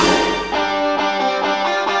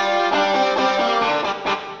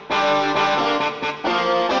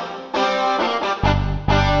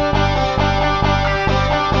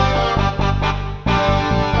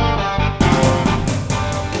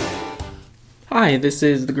Hi, this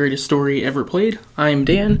is The Greatest Story Ever Played. I'm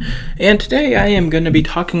Dan, and today I am going to be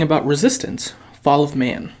talking about Resistance, Fall of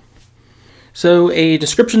Man. So, a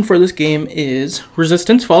description for this game is,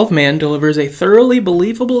 Resistance, Fall of Man delivers a thoroughly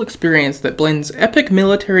believable experience that blends epic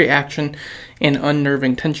military action and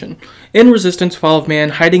unnerving tension. In Resistance, Fall of Man,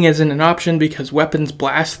 hiding isn't an option because weapons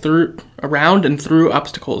blast around and through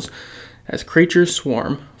obstacles as creatures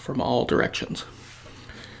swarm from all directions.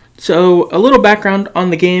 So, a little background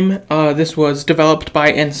on the game. This was developed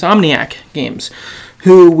by Insomniac Games,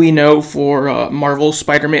 who we know for Marvel's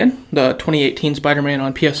Spider-Man, the 2018 Spider-Man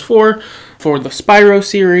on PS4, for the Spyro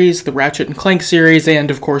series, the Ratchet & Clank series,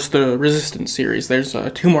 and of course the Resistance series. There's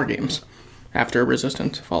 2 more games after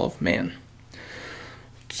Resistance, Fall of Man.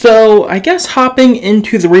 So, I guess hopping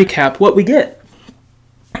into the recap, what we get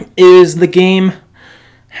is the game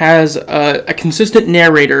has a consistent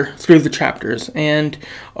narrator through the chapters, and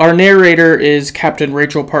our narrator is Captain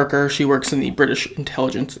Rachel Parker. She works in the British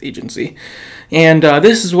Intelligence Agency, and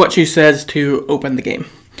this is what she says to open the game.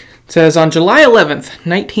 It says, on July 11th,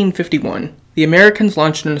 1951, the Americans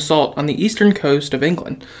launched an assault on the eastern coast of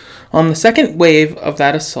England. On the second wave of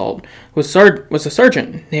that assault was a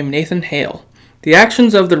sergeant named Nathan Hale. The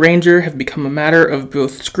actions of the Ranger have become a matter of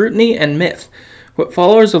both scrutiny and myth. What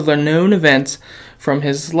follows of the known events from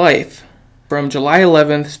his life from July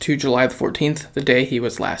 11th to July 14th, the day he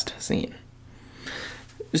was last seen.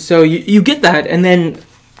 So you get that, and then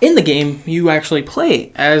in the game, you actually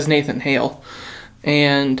play as Nathan Hale,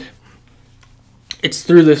 and it's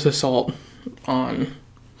through this assault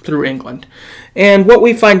through England. And what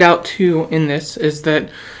we find out, too, in this is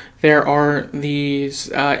that there are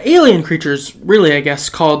these alien creatures, really, I guess,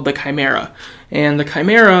 called the Chimera. And the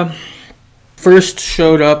Chimera first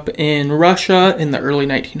showed up in Russia in the early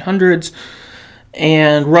 1900s,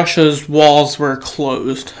 and Russia's walls were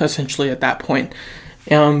closed, essentially, at that point.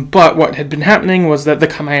 But what had been happening was that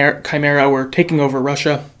the Chimera were taking over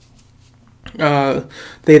Russia.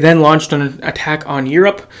 They then launched an attack on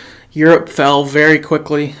Europe. Europe fell very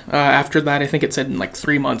quickly. After that, I think it said in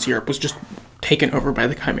 3 months, Europe was just taken over by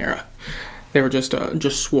the Chimera. They were just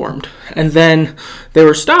swarmed. And then they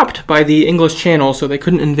were stopped by the English Channel, so they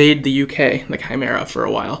couldn't invade the UK, the Chimera, for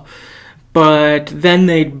a while. But then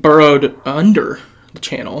they burrowed under the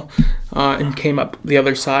Channel and came up the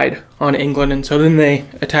other side on England, and so then they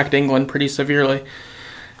attacked England pretty severely.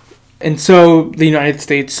 And so the United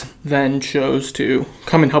States then chose to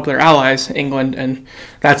come and help their allies, England, and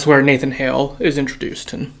that's where Nathan Hale is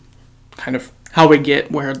introduced and kind of how we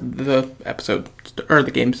get where the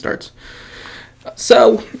the game starts.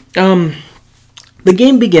 So, the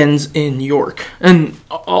game begins in York, and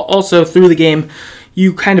also through the game,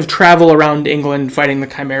 you kind of travel around England fighting the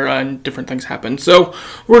Chimera and different things happen. So,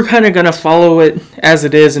 we're kind of going to follow it as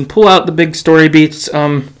it is and pull out the big story beats.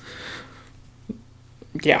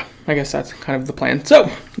 Yeah, I guess that's kind of the plan. So,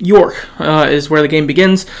 York is where the game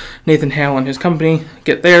begins. Nathan Hale and his company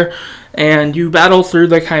get there, and you battle through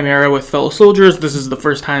the Chimera with fellow soldiers. This is the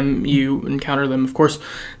first time you encounter them, of course.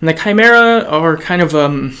 And the Chimera are kind of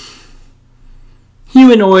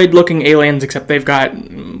humanoid-looking aliens, except they've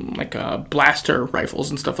got blaster rifles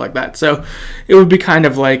and stuff like that. So it would be kind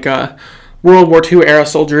of like World War II era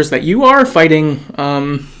soldiers that you are fighting.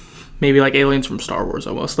 Maybe like aliens from Star Wars,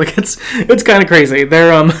 almost. It's kind of crazy.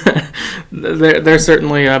 They're they're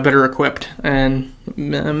certainly better equipped and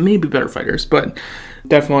maybe better fighters, but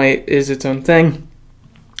definitely is its own thing.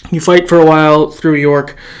 You fight for a while through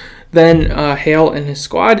York. Then Hale and his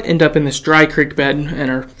squad end up in this dry creek bed and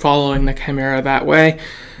are following the Chimera that way.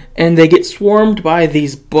 And they get swarmed by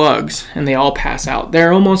these bugs, and they all pass out.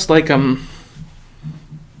 They're almost like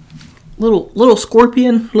little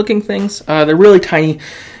scorpion-looking things. They're really tiny,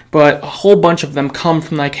 but a whole bunch of them come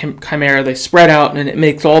from the Chimera. They spread out, and it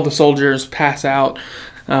makes all the soldiers pass out.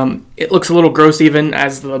 It looks a little gross even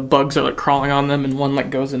as the bugs are crawling on them, and one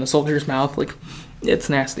goes in a soldier's mouth. It's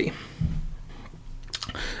nasty.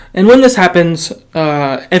 And when this happens,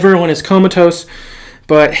 everyone is comatose,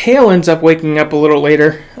 but Hale ends up waking up a little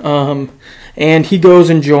later, and he goes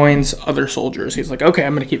and joins other soldiers. He's like, okay,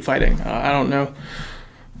 I'm going to keep fighting. I don't know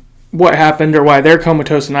what happened or why they're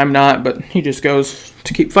comatose and I'm not, but he just goes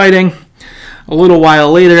to keep fighting. A little while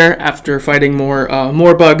later, after fighting more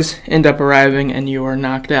bugs end up arriving, and you are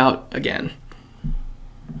knocked out again.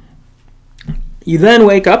 You then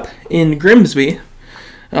wake up in Grimsby,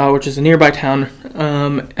 which is a nearby town,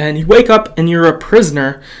 and you wake up and you're a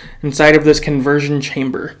prisoner inside of this conversion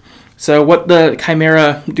chamber. So what the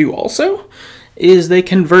Chimera do also is they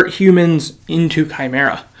convert humans into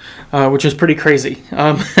Chimera, which is pretty crazy.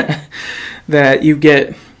 That you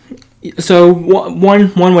get. So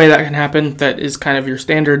one way that can happen that is kind of your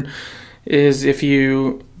standard is if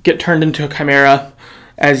you get turned into a chimera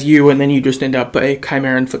as you, and then you just end up a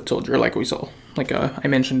chimeran foot soldier, like we saw, I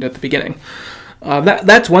mentioned at the beginning.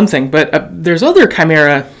 That's one thing, but there's other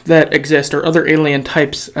chimera that exist, or other alien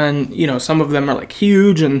types, and some of them are like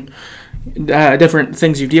huge and different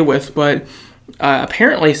things you deal with, but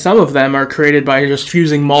apparently some of them are created by just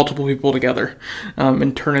fusing multiple people together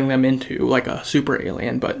and turning them into like a super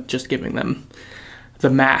alien, but just giving them the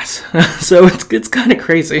mass. So it's kind of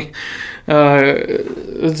crazy.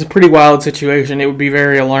 It's a pretty wild situation. It would be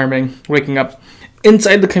very alarming waking up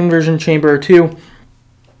inside the conversion chamber too.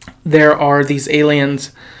 There are these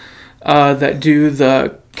aliens that do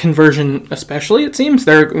the conversion, especially, it seems.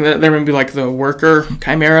 They're maybe like the worker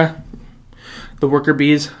chimera, the worker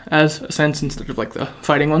bees, as a sense, instead of like the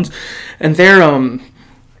fighting ones. And they're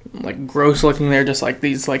like gross looking. They're just like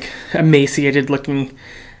these like emaciated looking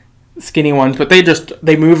skinny ones, but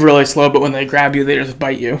they move really slow, but when they grab you, they just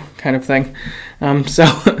bite you, kind of thing. So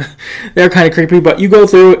they're kind of creepy, but you go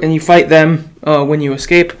through and you fight them when you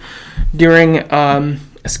escape. During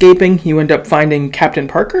escaping, you end up finding Captain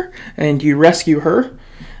Parker, and you rescue her.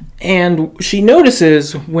 And she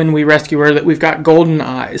notices when we rescue her that we've got golden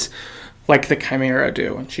eyes, like the Chimera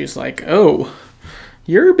do. And she's like, "Oh,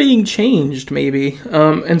 you're being changed, maybe."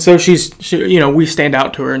 And so she we stand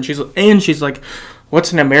out to her, and she's like,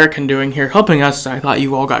 "What's an American doing here helping us? I thought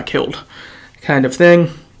you all got killed," kind of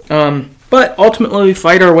thing. But ultimately, we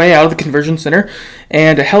fight our way out of the conversion center,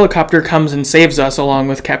 and a helicopter comes and saves us along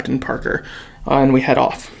with Captain Parker, and we head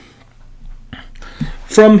off.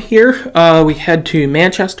 From here, we head to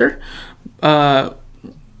Manchester,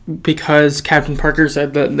 because Captain Parker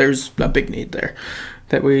said that there's a big need there,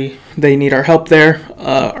 that they need our help there,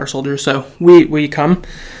 our soldiers. So we come,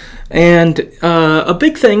 and a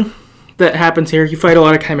big thing that happens here, you fight a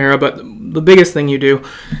lot of chimera, but the biggest thing you do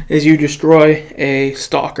is you destroy a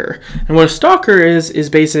stalker. And what a stalker is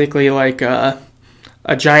basically like a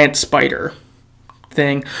giant spider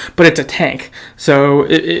thing, but it's a tank. So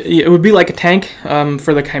it would be like a tank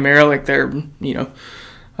for the chimera, like their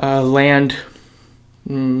land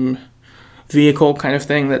vehicle kind of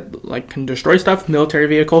thing that like can destroy stuff, military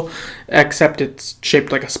vehicle, except it's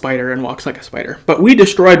shaped like a spider and walks like a spider. But we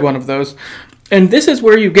destroyed one of those. And this is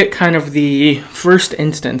where you get kind of the first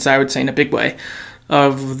instance, I would say in a big way,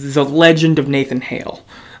 of the legend of Nathan Hale.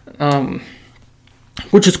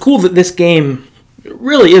 Which is cool that this game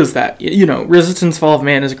really is that. Resistance Fall of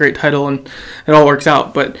Man is a great title and it all works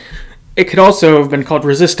out, but it could also have been called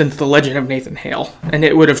Resistance The Legend of Nathan Hale, and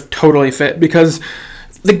it would have totally fit, because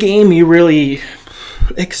the game you really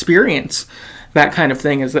experience that kind of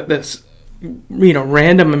thing is that this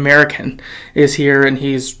random American is here, and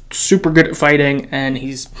he's super good at fighting, and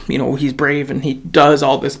he's brave, and he does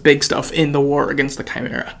all this big stuff in the war against the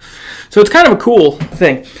Chimera. So it's kind of a cool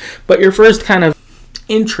thing. But your first kind of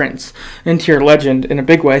entrance into your legend in a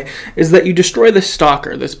big way is that you destroy this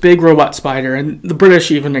stalker, this big robot spider, and the British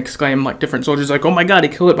even exclaim, like different soldiers, like, "Oh my god, he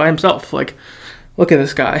killed it by himself. Like, look at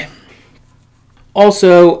this guy."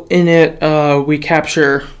 Also in it, we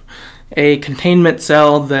capture a containment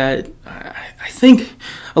cell that I think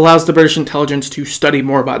allows the British intelligence to study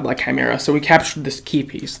more about the Chimera. So we captured this key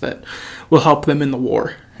piece that will help them in the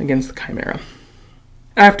war against the Chimera.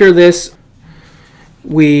 After this,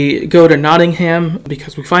 we go to Nottingham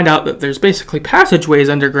because we find out that there's basically passageways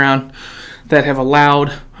underground that have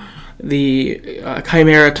allowed the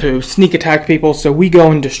Chimera to sneak attack people. So we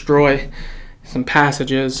go and destroy some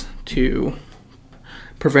passages to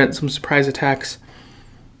prevent some surprise attacks.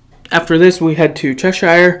 After this, we head to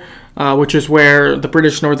Cheshire, which is where the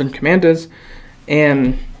British Northern Command is,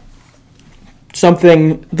 and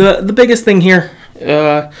the biggest thing here,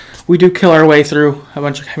 we do kill our way through a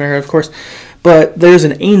bunch of Chimera, of course, but there's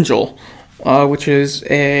an angel, which is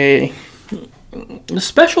a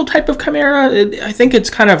special type of Chimera. I think it's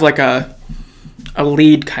kind of like a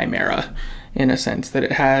lead Chimera, in a sense, that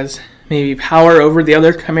it has maybe power over the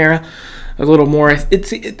other Chimera a little more. I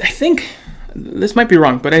think, this might be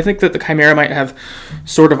wrong, but I think that the Chimera might have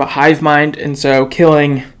sort of a hive mind, and so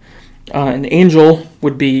killing an angel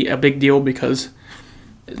would be a big deal because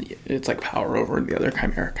it's like power over the other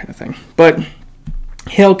Chimera kind of thing. But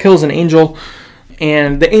Hale kills an angel,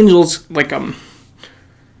 and the angel's like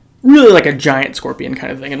really like a giant scorpion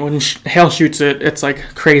kind of thing, and when Hale shoots it, it's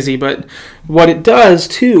like crazy. But what it does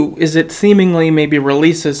too is it seemingly maybe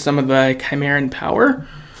releases some of the Chimeran power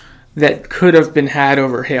that could have been had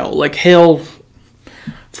over Hale. Like Hale,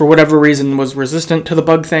 for whatever reason, was resistant to the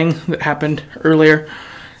bug thing that happened earlier.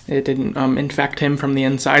 It didn't infect him from the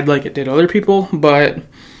inside like it did other people, but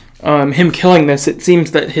him killing this, it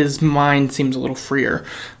seems that his mind seems a little freer.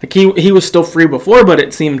 Like he was still free before, but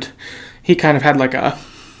it seemed he kind of had like a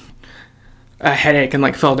headache and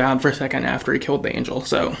like fell down for a second after he killed the Angel.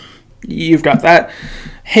 So you've got that.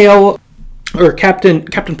 Hale, or Captain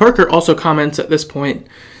Parker, also comments at this point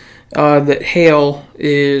that Hale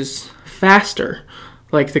is faster,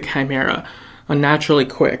 like the Chimera, unnaturally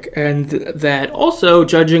quick, and that also,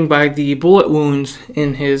 judging by the bullet wounds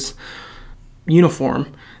in his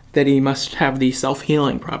uniform, that he must have the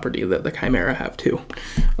self-healing property that the Chimera have too.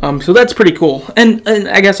 So that's pretty cool. And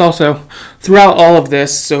I guess also, throughout all of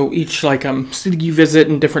this, so each like city you visit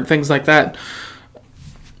and different things like that,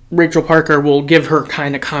 Rachel Parker will give her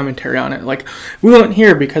kind of commentary on it, like, we went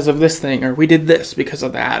here because of this thing, or we did this because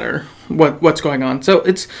of that, or what's going on. So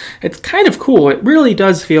it's kind of cool. It really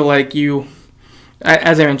does feel like you,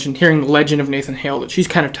 as I mentioned, hearing the legend of Nathan Hale, that she's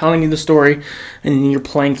kind of telling you the story, and you're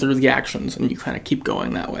playing through the actions, and you kind of keep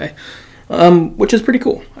going that way, which is pretty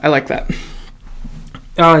cool. I like that.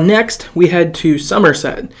 Next, we head to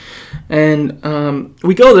Somerset, and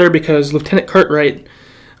we go there because Lieutenant Cartwright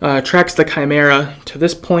tracks the Chimera to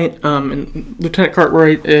this point, and Lieutenant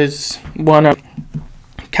Cartwright is one of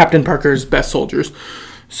Captain Parker's best soldiers.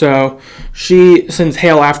 So she sends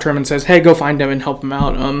Hale after him and says, hey, go find him and help him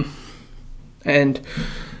out. And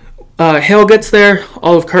Hale gets there.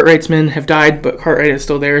 All of Cartwright's men have died, but Cartwright is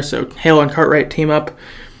still there, so Hale and Cartwright team up.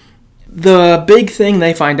 The big thing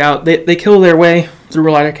they find out, they kill their way through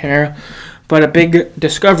a lot of Chimera, but a big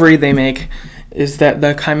discovery they make is that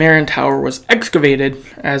the Chimeran Tower was excavated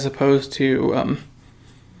as opposed to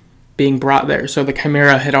being brought there. So the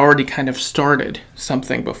Chimera had already kind of started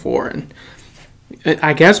something before, and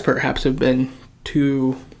I guess perhaps have been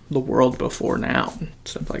to the world before now, and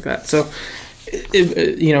stuff like that. So,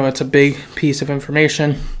 it's a big piece of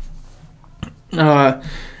information.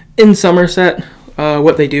 In Somerset,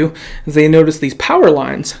 what they do is they notice these power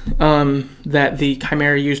lines that the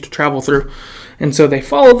Chimera used to travel through. And so they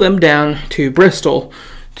follow them down to Bristol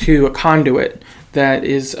to a conduit that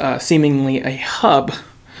is seemingly a hub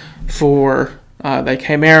for the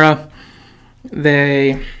Chimera.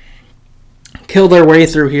 They kill their way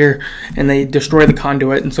through here and they destroy the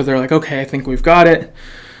conduit. And so they're like, okay, I think we've got it.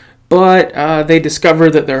 But they discover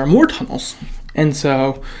that there are more tunnels. And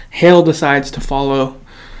so Hale decides to follow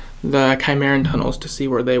the Chimeran tunnels to see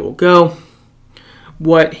where they will go.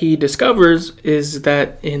 What he discovers is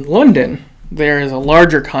that in London, there is a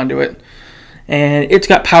larger conduit, and it's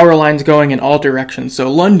got power lines going in all directions.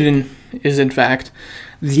 So London is, in fact,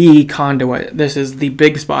 the conduit. This is the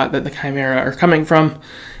big spot that the Chimera are coming from.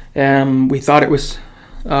 We thought it was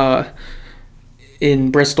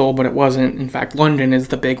in Bristol, but it wasn't. In fact, London is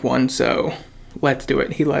the big one, so let's do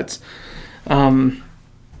it. He lets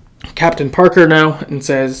Captain Parker know and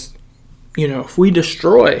says, if we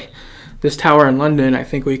destroy this tower in London, I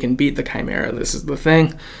think we can beat the Chimera. This is the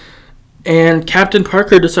thing. And Captain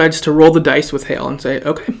Parker decides to roll the dice with Hale and say,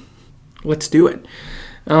 okay, let's do it.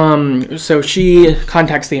 So she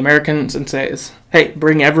contacts the Americans and says, hey,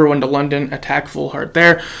 bring everyone to London, attack full heart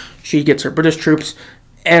there. She gets her British troops.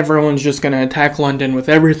 Everyone's just going to attack London with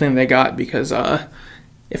everything they got because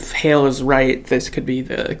if Hale is right, this could be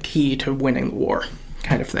the key to winning the war,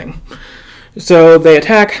 kind of thing. So they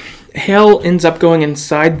attack. Hale ends up going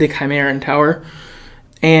inside the Chimeran Tower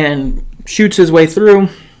and shoots his way through.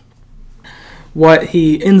 What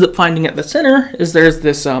he ends up finding at the center is there's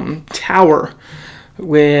this tower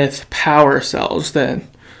with power cells that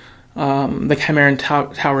the Chimeran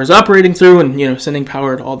Tower is operating through and, sending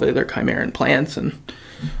power to all the other Chimeran plants and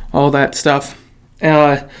all that stuff.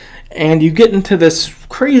 And you get into this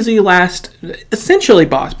crazy last, essentially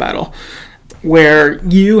boss battle, where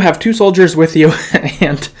you have two soldiers with you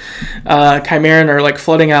and Chimeran are like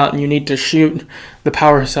flooding out and you need to shoot the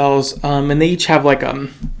power cells. And they each have like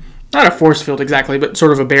not a force field exactly, but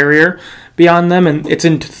sort of a barrier beyond them, and it's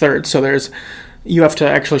into thirds. So you have to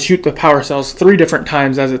actually shoot the power cells 3 different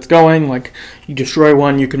times as it's going. Like, you destroy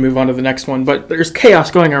one, you can move on to the next one, but there's chaos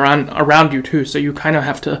going around you too, so you kind of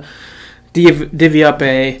have to divvy up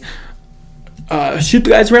shoot the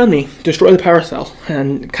guys around me, destroy the power cell,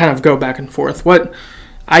 and kind of go back and forth. What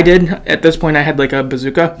I did, at this point I had like a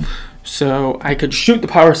bazooka, so I could shoot the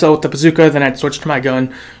power cell with the bazooka, then I'd switch to my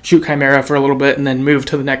gun, shoot Chimera for a little bit, and then move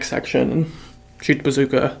to the next section and shoot the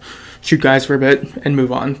bazooka, shoot guys for a bit, and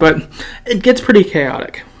move on. But it gets pretty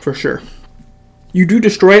chaotic, for sure. You do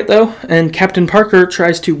destroy it, though, and Captain Parker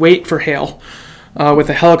tries to wait for Hale with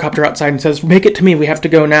a helicopter outside and says, make it to me, we have to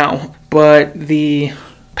go now. But the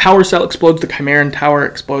power cell explodes, the Chimeran Tower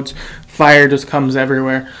explodes, fire just comes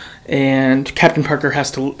everywhere, and Captain Parker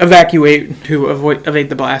has to evacuate to evade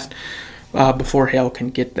the blast before Hale can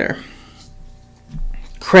get there.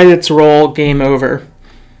 Credits roll, game over.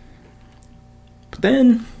 But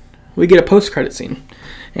then we get a post-credit scene.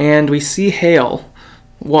 And we see Hale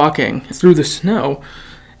walking through the snow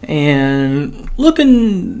and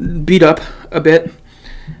looking beat up a bit.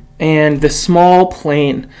 And this small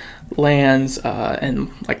plane lands,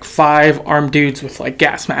 and like 5 armed dudes with like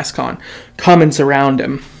gas masks on come and surround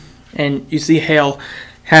him. And you see Hale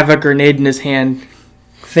have a grenade in his hand,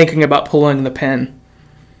 thinking about pulling the pin,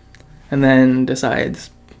 and then decides,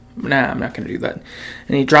 nah, I'm not going to do that.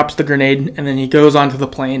 And he drops the grenade, and then he goes onto the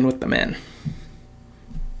plane with the men.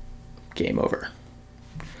 Game over.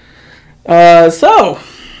 I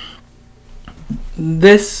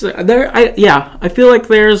feel like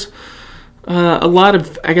there's a lot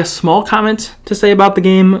of, I guess, small comments to say about the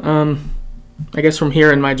game. I guess from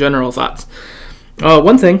here in my general thoughts.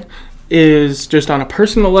 One thing is just on a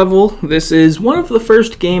personal level, this is one of the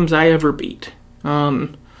first games I ever beat.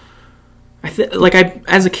 As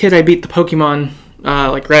a kid, I beat the Pokemon,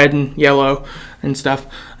 like Red and Yellow and stuff.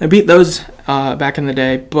 I beat those back in the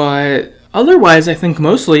day, but otherwise, I think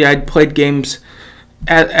mostly I'd played games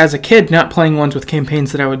as a kid, not playing ones with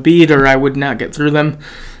campaigns that I would beat or I would not get through them.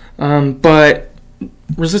 But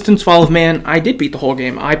Resistance Fall of Man, I did beat the whole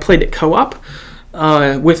game. I played it co-op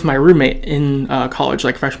with my roommate in college,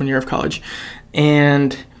 like freshman year of college.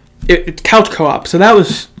 And it's couch co-op, so that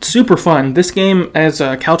was super fun. This game as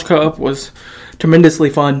a couch co-op was tremendously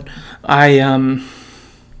fun.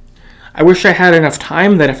 I wish I had enough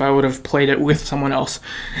time that if I would have played it with someone else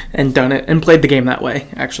and done it and played the game that way,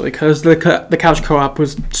 actually, because the couch co-op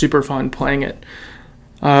was super fun playing it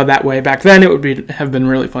that way. Back then, it would have been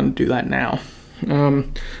really fun to do that now.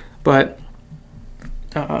 That's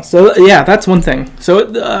one thing.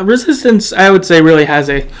 So Resistance, I would say, really has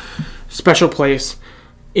a special place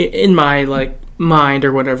in my mind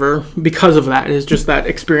or whatever because of that. It's just that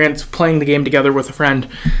experience of playing the game together with a friend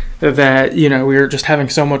that we were just having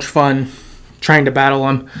so much fun trying to battle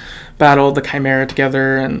the Chimera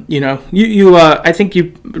together. And you I think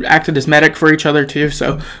you acted as medic for each other too,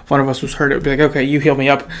 so if one of us was hurt, it would be like, okay, you heal me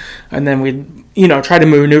up, and then we'd try to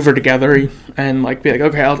maneuver together and be like,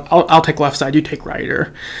 okay, I'll take left side, you take right,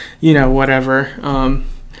 or whatever.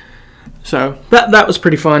 So that was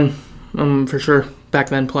pretty fun, for sure, back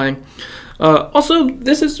then playing. Also,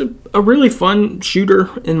 this is a really fun shooter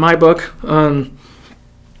in my book.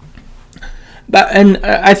 And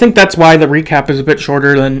I think that's why the recap is a bit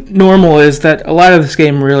shorter than normal, is that a lot of this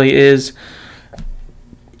game really is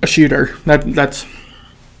a shooter.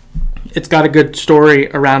 It's got a good story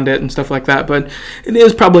around it and stuff like that, but it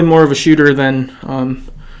is probably more of a shooter than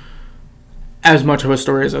as much of a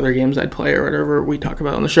story as other games I'd play or whatever we talk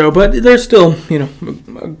about on the show. But there's still,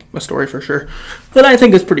 a story for sure that I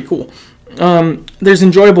think is pretty cool. There's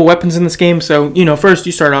enjoyable weapons in this game, so, first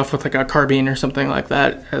you start off with like a carbine or something like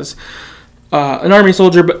that as an army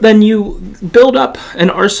soldier, but then you build up an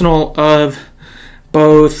arsenal of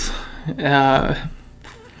both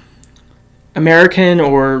American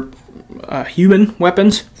or human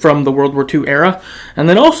weapons from the World War II era, and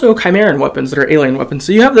then also Chimeran weapons that are alien weapons.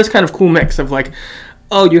 So you have this kind of cool mix of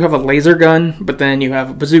you have a laser gun, but then you have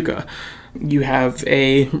a bazooka. You have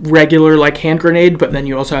a regular hand grenade, but then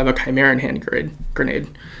you also have a Chimeran hand grenade.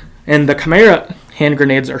 And the Chimera hand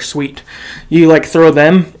grenades are sweet. You throw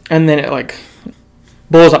them, and then it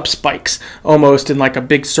blows up spikes almost in a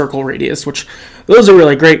big circle radius, which those are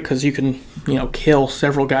really great because you can kill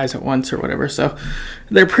several guys at once or whatever. So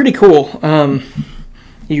they're pretty cool.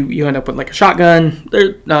 You end up with a shotgun.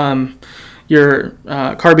 Your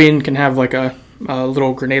carbine can have a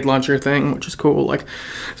little grenade launcher thing, which is cool.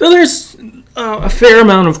 So there's a fair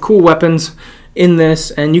amount of cool weapons in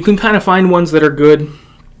this, and you can kind of find ones that are good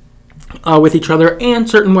with each other, and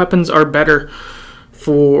certain weapons are better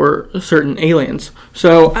for certain aliens.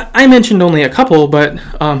 So I mentioned only a couple, but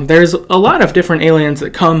there's a lot of different aliens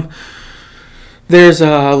that come. There's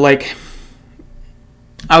I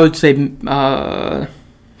would say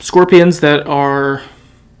scorpions that are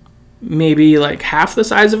maybe half the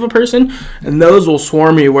size of a person, and those will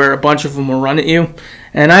swarm you where a bunch of them will run at you.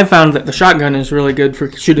 And I found that the shotgun is really good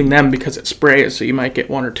for shooting them because it sprays, so you might get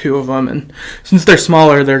one or two of them, and since they're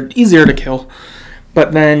smaller, they're easier to kill.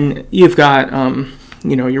 But then you've got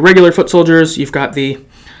your regular foot soldiers, you've got the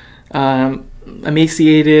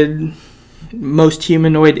emaciated, most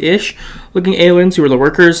humanoid-ish looking aliens who are the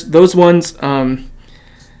workers. Those ones,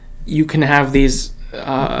 you can have these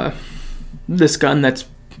this gun that's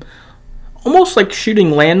almost like shooting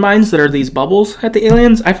landmines that are these bubbles at the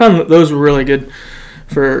aliens. I found that those were really good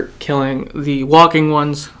for killing the walking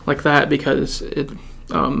ones like that because it,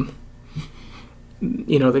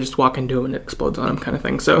 they just walk into them and it explodes on them kind of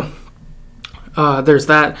thing. So there's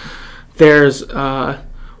that. There's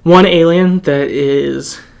one alien that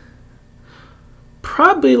is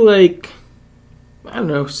probably like, I don't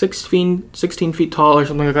know, 16 feet tall or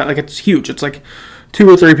something like that. Like, it's huge. It's like 2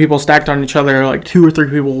 or 3 people stacked on each other, like 2 or 3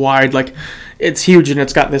 people wide. Like, it's huge, and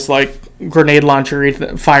it's got this like grenade launcher,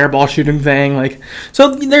 fireball shooting thing. Like,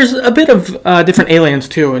 so there's a bit of different aliens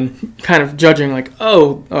too, and kind of judging like,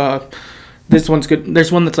 this one's good.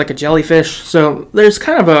 There's one that's like a jellyfish. So there's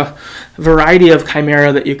kind of a variety of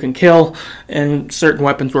chimera that you can kill, and certain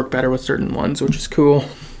weapons work better with certain ones, which is cool.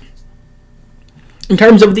 In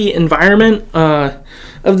terms of the environment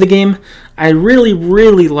of the game, I really,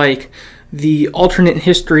 really like the alternate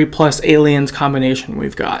history plus aliens combination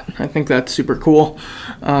we've got. I think that's super cool.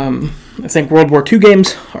 I think World War II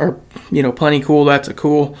games are, plenty cool. That's a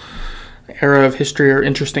cool era of history or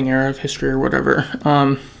interesting era of history or whatever.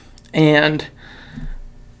 And,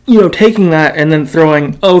 taking that and then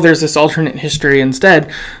throwing, there's this alternate history instead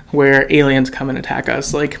where aliens come and attack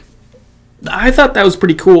us. Like, I thought that was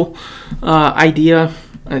pretty cool idea.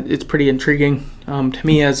 It's pretty intriguing to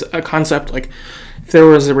me as a concept. Like, if there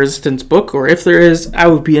was a Resistance book, or if there is, I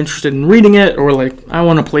would be interested in reading it, or like, I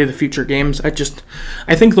want to play the future games. I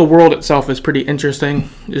think the world itself is pretty interesting,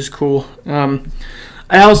 is cool. I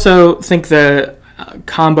also think the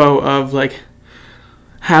combo of like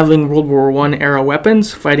having World War I era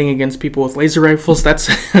weapons fighting against people with laser rifles,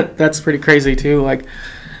 that's pretty crazy too. Like,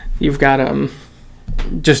 you've got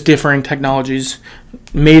just differing technologies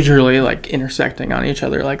majorly like intersecting on each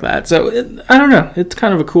other like that. So I don't know, it's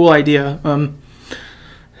kind of a cool idea.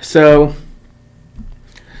 So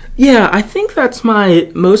yeah, I think that's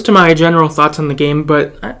most of my general thoughts on the game,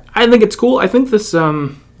 but I think it's cool. I think this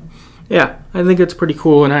I think it's pretty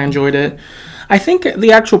cool, and I enjoyed it. I think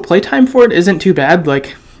the actual playtime for it isn't too bad.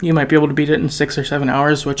 Like, you might be able to beat it in 6 or 7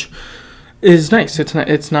 hours, which is nice.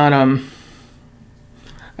 It's not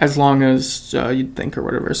as long as you'd think or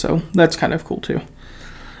whatever, so that's kind of cool too.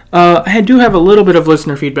 I do have a little bit of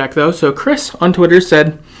listener feedback though. So Chris on Twitter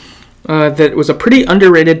said that it was a pretty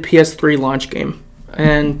underrated PS3 launch game,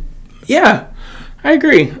 and yeah, I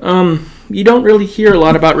agree. You don't really hear a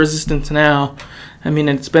lot about Resistance now. I mean,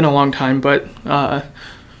 it's been a long time, but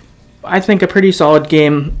I think a pretty solid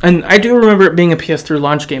game. And I do remember it being a PS3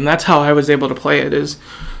 launch game. That's how I was able to play it, is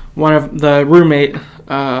one of the roommate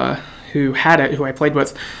who had it, who I played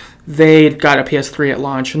with, they got a PS3 at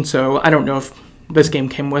launch, and so I don't know if this game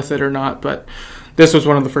came with it or not, but this was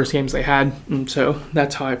one of the first games they had, and so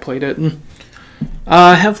that's how I played it. And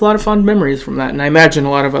I have a lot of fond memories from that, and I imagine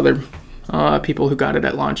a lot of other people who got it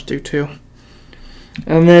at launch do too.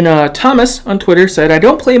 And then Thomas on Twitter said, I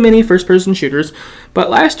don't play many first-person shooters, but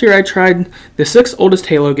last year I tried the 6 oldest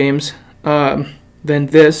Halo games, then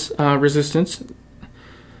this, Resistance.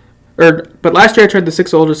 But last year I tried the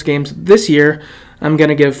 6 oldest games. This year I'm going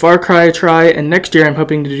to give Far Cry a try, and next year I'm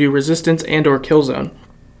hoping to do Resistance and or Killzone.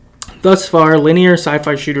 Thus far, linear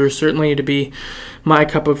sci-fi shooters certainly to be my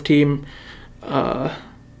cup of tea, more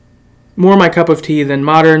my cup of tea than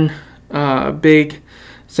modern, big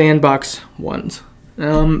sandbox ones.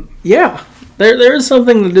 Yeah, there is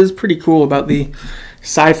something that is pretty cool about the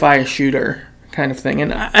sci-fi shooter kind of thing,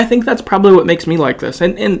 and I think that's probably what makes me like this,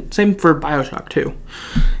 and same for BioShock too.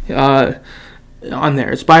 On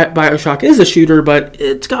there, BioShock is a shooter, but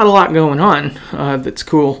it's got a lot going on that's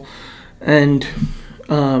cool, and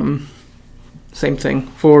same thing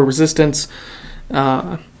for Resistance.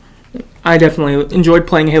 I definitely enjoyed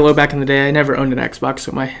playing Halo back in the day. I never owned an Xbox,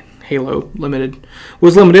 so my Halo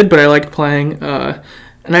was limited, but I liked playing.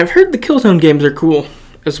 And I've heard the Killzone games are cool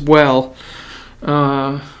as well.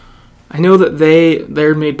 I know that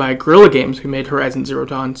they're made by Guerrilla Games, who made Horizon Zero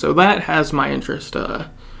Dawn, so that has my interest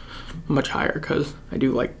much higher, because I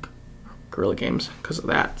do like Guerrilla Games because of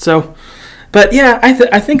that. So, but yeah,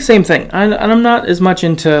 I think same thing. I'm not as much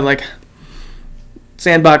into like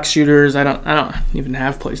sandbox shooters. I don't even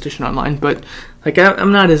have PlayStation Online, but like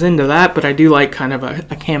I'm not as into that. But I do like kind of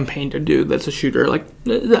a campaign to do that's a shooter. Like,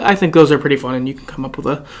 I think those are pretty fun, and you can come up with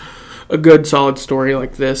a good solid story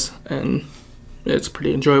like this, and it's a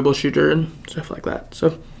pretty enjoyable shooter and stuff like that.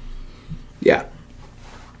 So yeah.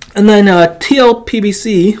 And then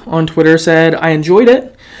TLPBC on Twitter said, I enjoyed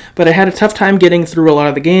it, but I had a tough time getting through a lot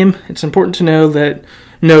of the game. It's important to note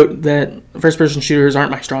that first-person shooters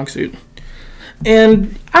aren't my strong suit.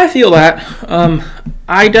 And I feel that.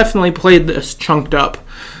 I definitely played this chunked up.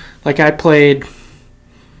 Like, I played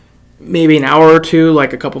maybe an hour or two,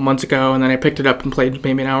 like a couple months ago, and then I picked it up and played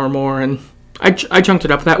maybe an hour more, and I chunked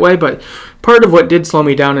it up that way. But part of what did slow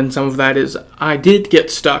me down in some of that is I did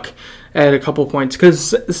get stuck at a couple points,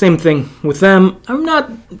 because the same thing with them. I'm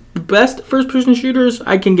not the best at first-person shooters.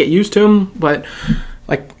 I can get used to them, but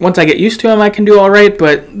like, once I get used to them, I can do all right,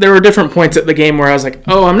 but there were different points at the game where I was like,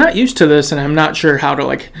 oh, I'm not used to this, and I'm not sure how to,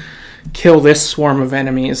 like, kill this swarm of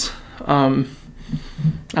enemies. I'm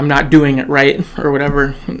not doing it right, or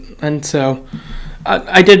whatever, and so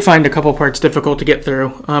I did find a couple parts difficult to get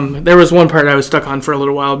through. There was one part I was stuck on for a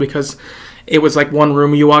little while because it was like one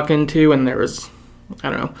room you walk into and there was,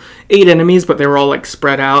 8 enemies, but they were all like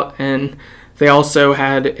spread out, and they also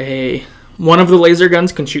had one of the laser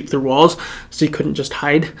guns can shoot through walls, so you couldn't just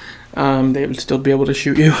hide. They would still be able to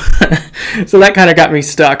shoot you. So that kind of got me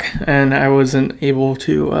stuck, and I wasn't able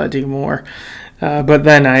to do more. But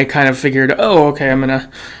then I kind of figured, okay, I'm going to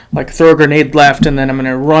like throw a grenade left, and then I'm going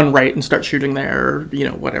to run right and start shooting there, or,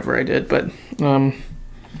 whatever I did. But,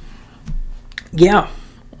 yeah.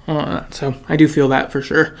 So I do feel that for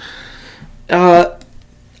sure.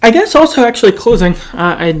 I guess also actually closing,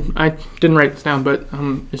 I didn't write this down, but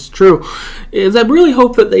it's true, is I really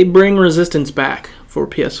hope that they bring Resistance back for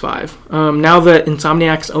PS5. Now that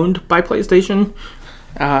Insomniac's owned by PlayStation,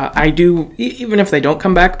 I do, even if they don't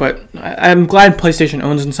come back, but I'm glad PlayStation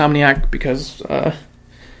owns Insomniac because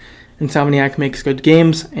Insomniac makes good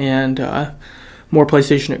games, and more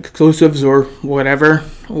PlayStation exclusives or whatever,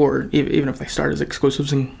 or even if they start as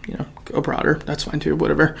exclusives and, go broader, that's fine too,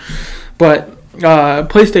 whatever. But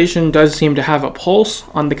PlayStation does seem to have a pulse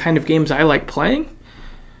on the kind of games I like playing.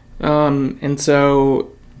 And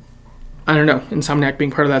so, I don't know, Insomniac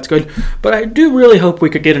being part of that's good. But I do really hope we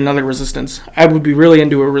could get another Resistance. I would be really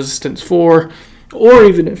into a Resistance 4, or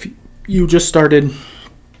even if you just started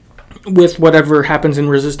with whatever happens in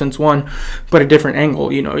Resistance 1, but a different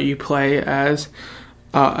angle. You play as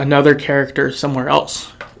another character somewhere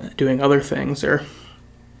else, doing other things, or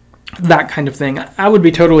that kind of thing. I would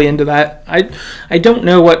be totally into that. I don't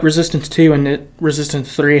know what Resistance 2 and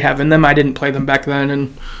Resistance 3 have in them. I didn't play them back then,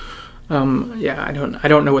 and I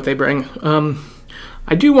don't know what they bring.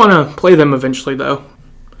 I do want to play them eventually, though.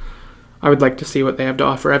 I would like to see what they have to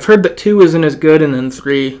offer. I've heard that 2 isn't as good, and then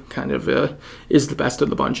 3 kind of is the best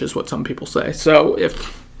of the bunch, is what some people say. So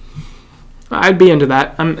if I'd be into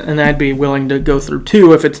that, and I'd be willing to go through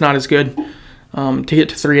 2 if it's not as good, to get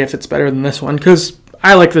to 3 if it's better than this one, because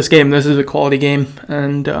I like this game. This is a quality game,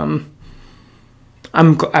 and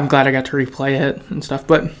I'm glad I got to replay it and stuff.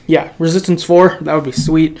 But yeah, Resistance 4, that would be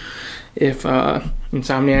sweet if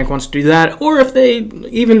Insomniac wants to do that, or if they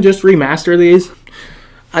even just remaster these.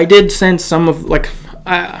 I did sense some of, like,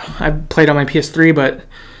 I played on my PS3, but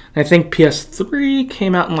I think PS3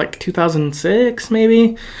 came out in, like, 2006,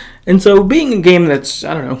 maybe. And so being a game that's,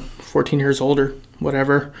 14 years old or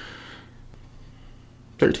whatever,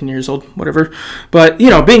 13 years old, whatever. But,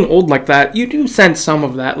 being old like that, you do sense some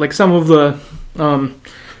of that. Like, some of the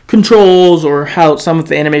controls or how some of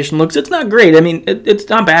the animation looks, it's not great. I mean, it's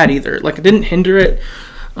not bad either. Like, it didn't hinder it.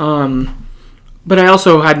 But I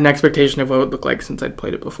also had an expectation of what it would look like since I'd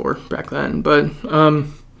played it before back then. But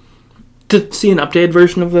to see an updated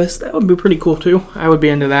version of this, that would be pretty cool too. I would be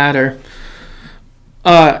into that. Or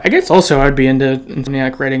I guess also I'd be into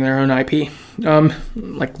Insomniac writing their own IP.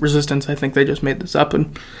 Like Resistance, I think they just made this up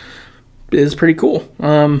and it is pretty cool.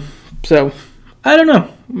 So I don't know.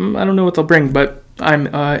 I don't know what they'll bring, but I'm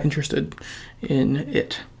interested in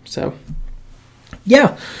it. So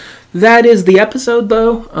yeah, that is the episode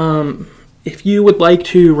though. If you would like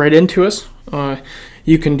to write into us,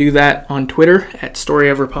 you can do that on Twitter at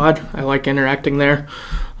StoryEverPod. I like interacting there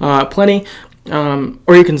plenty.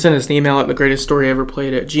 Or you can send us an email at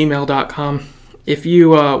thegreateststoryeverplayed@gmail.com. If you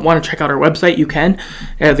want to check out our website, you can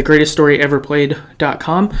at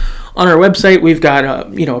thegreateststoryeverplayed.com. On our website, we've got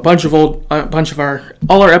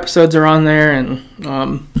all our episodes are on there, and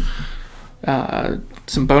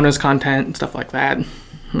some bonus content and stuff like that.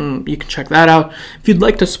 You can check that out. If you'd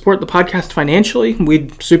like to support the podcast financially,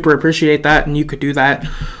 we'd super appreciate that, and you could do that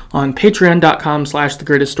on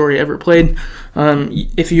patreon.com/thegreateststoryeverplayed.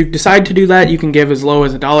 If you decide to do that, you can give as low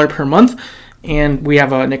as $1 per month, and we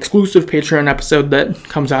have an exclusive Patreon episode that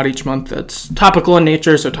comes out each month that's topical in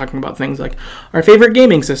nature, so talking about things like our favorite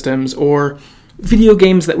gaming systems or video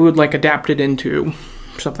games that we would like adapted into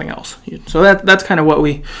something else. So that's kind of what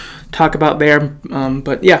we talk about there.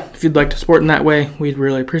 But yeah, if you'd like to support in that way, we'd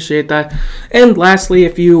really appreciate that. And lastly,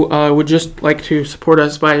 if you would just like to support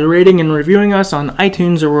us by rating and reviewing us on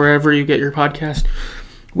iTunes or wherever you get your podcast,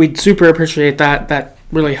 we'd super appreciate that. That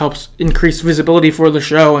really helps increase visibility for the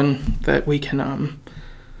show, and that we can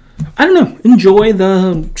enjoy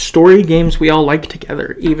the story games we all like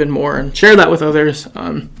together even more and share that with others.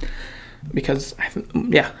 Because I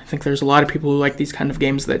think there's a lot of people who like these kind of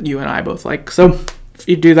games that you and I both like. So if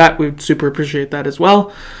you do that, we'd super appreciate that as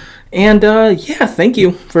well. And thank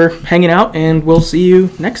you for hanging out, and we'll see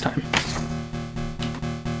you next time.